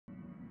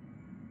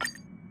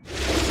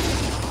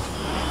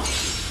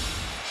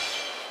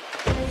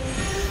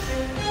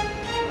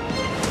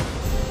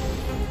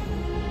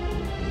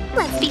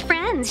be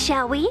friends,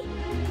 shall we?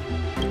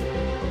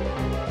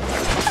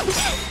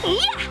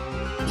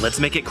 Yeah! Let's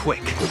make it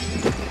quick.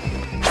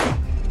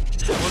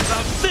 What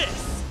about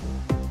this?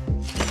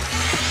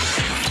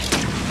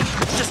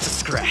 Just a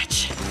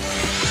scratch.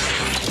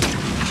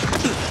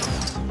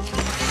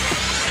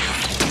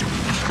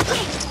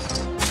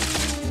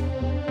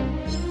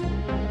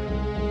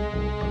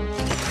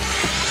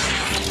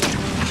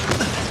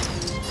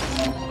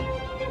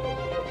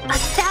 A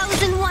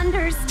thousand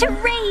wonders to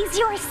raise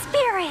your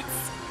spirits.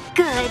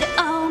 Good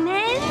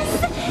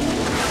omens.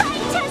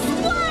 Fight as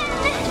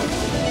one.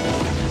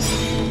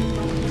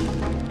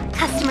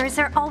 Customers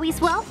are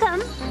always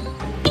welcome.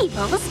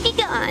 Evil's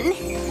begun.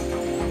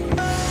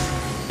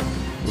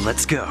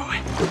 Let's go.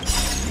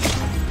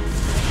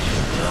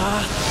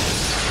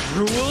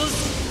 Rules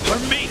are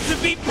made to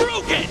be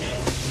broken!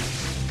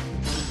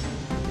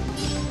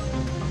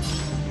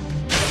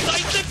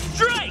 Decisive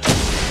strike!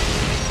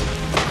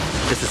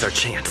 This is our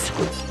chance.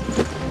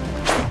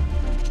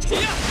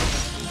 Yeah!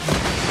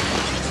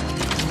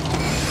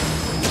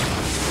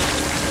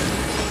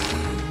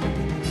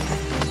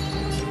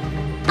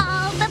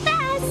 All the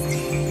best.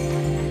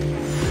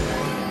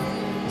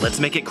 Let's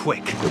make it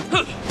quick.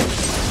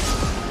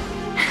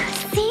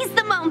 Seize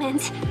the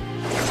moment.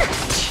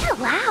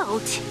 Chill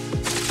out.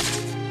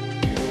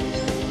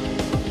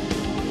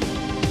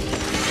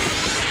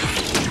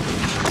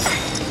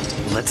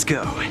 Let's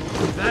go.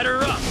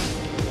 Batter up!「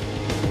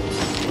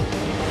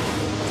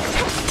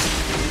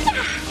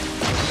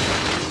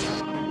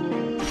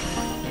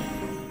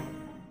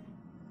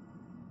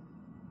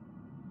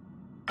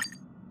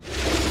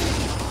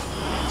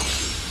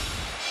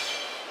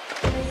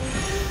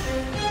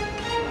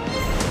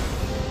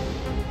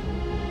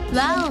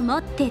和をも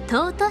って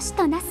尊し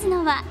となす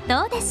のは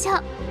どうでしょ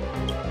う」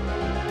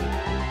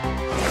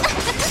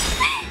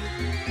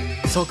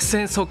即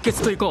戦即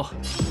決といこう。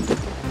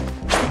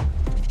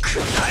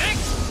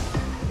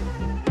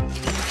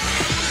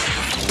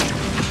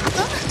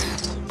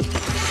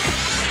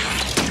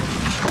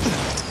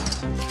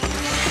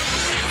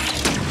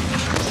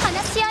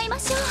話し合いま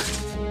しょう。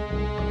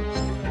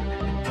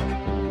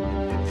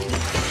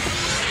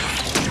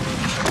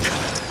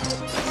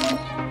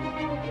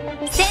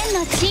千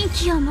の珍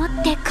奇をもっ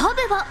て鼓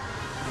舞を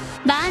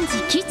万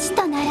事吉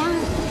とならん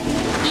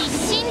一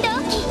心同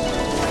期。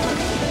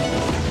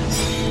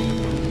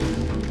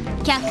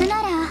客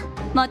なら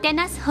もて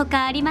なすほ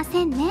かありま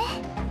せんね。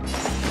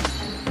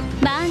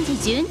万事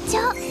順調。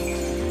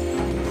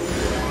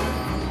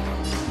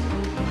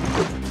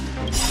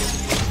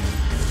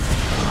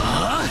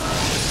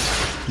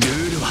ル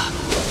ールは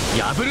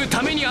破る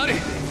ためにある。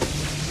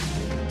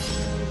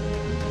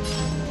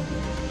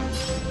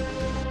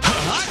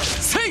はっ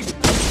せい！こ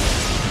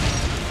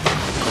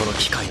の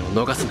機会を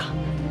逃すな。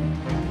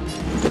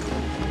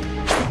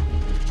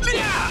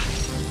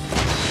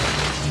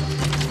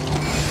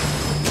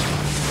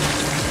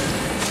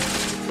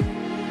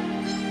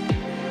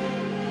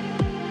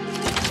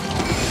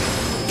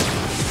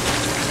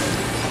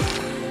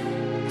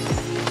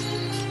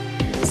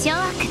諸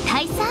悪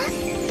退散。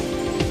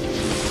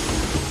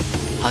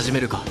始め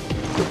るか。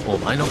お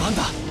前の番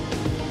だ。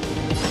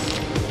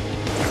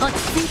落ち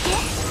着いて。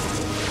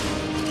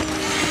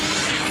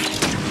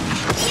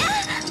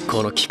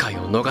この機会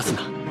を逃す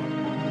な。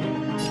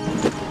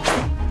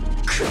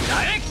く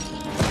らえ！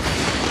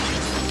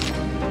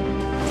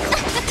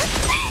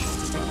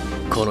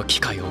この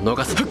機会を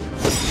逃すな。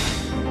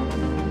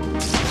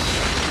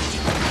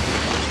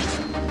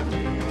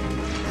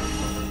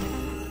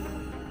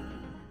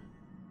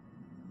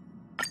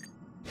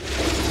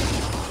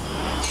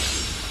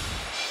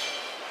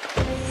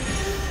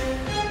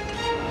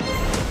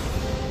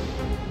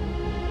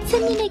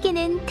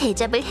손님에게는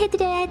대접을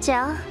해드려야죠.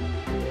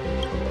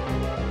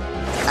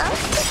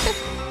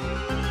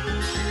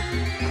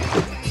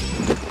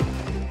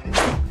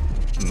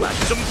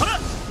 맛 좀 봐라!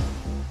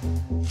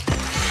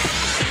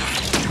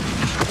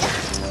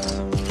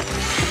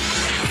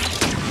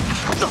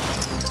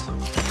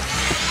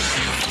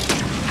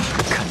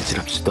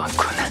 간지럽지도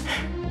않군.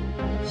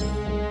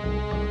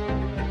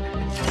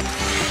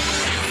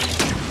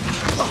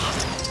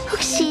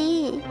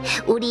 혹시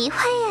우리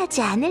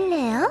화해하지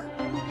않을래요?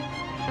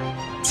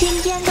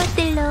 신기한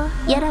것들로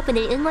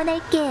여러분을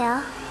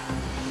응원할게요.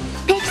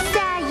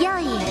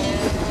 백사여인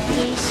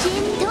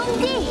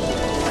일심동기.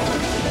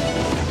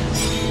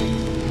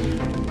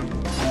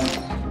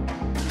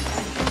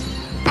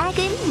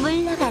 악은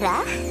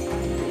물러가라.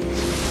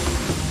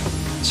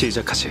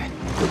 시작하지.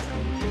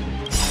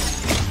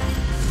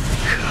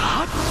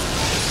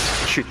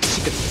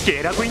 규칙은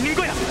깨라고 있는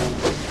거야!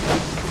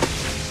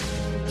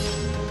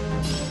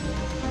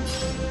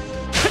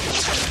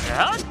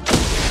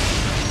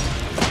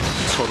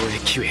 서로의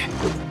기회.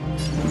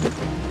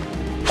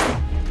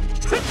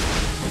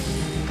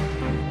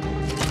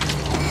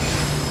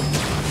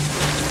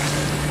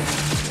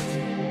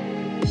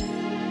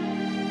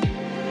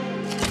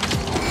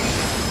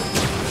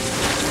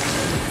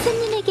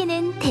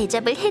 손님에게는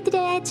대접을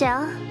해드려야죠.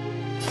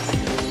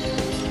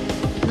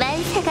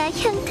 만사가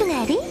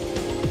형통하리?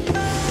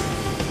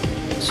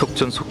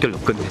 속전속결로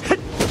끝내.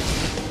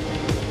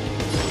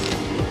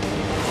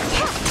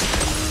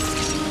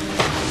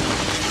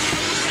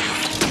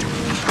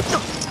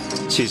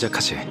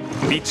 시작하지.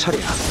 네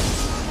차례야.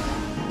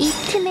 이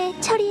틈에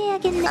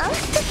처리해야겠네.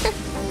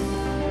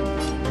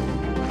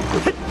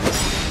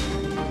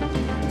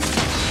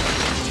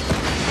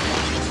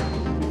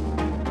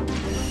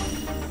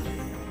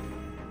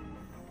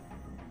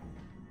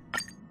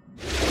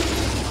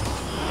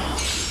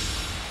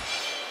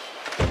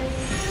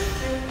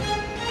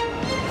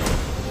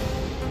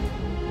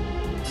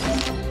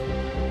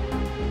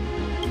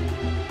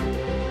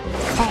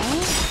哎，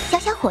消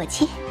消火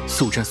气。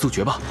速战速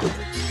决吧。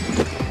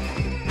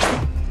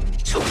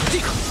瞅这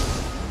个。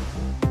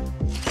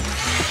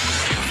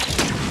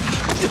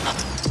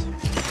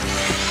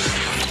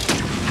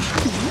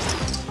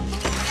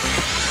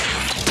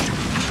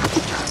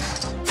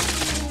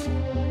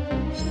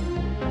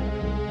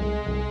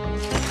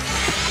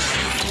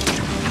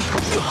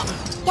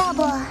 要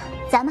不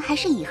咱们还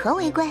是以和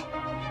为贵，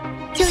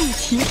就以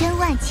奇珍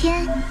万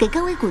千给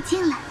各位鼓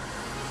劲了。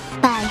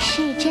百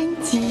世珍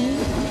集，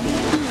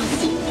一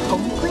心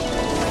同归。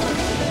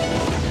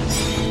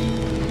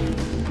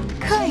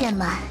客人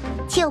们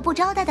岂有不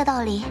招待的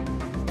道理？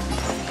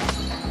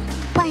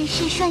万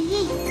事顺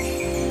意。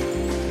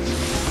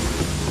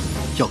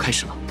要开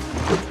始了。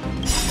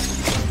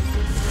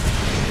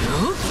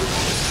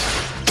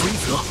规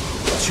则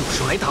就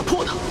是来打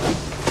破的。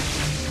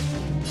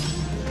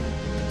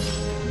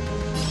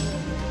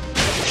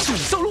 注意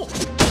上路，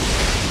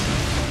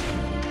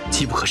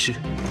机不可失。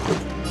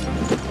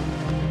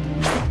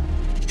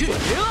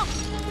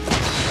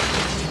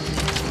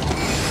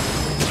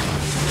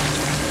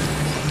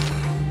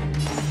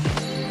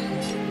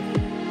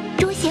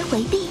诛邪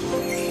回避，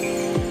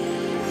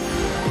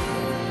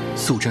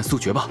速战速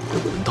决吧，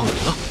轮到你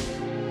了。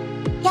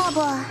要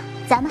不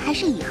咱们还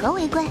是以和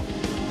为贵。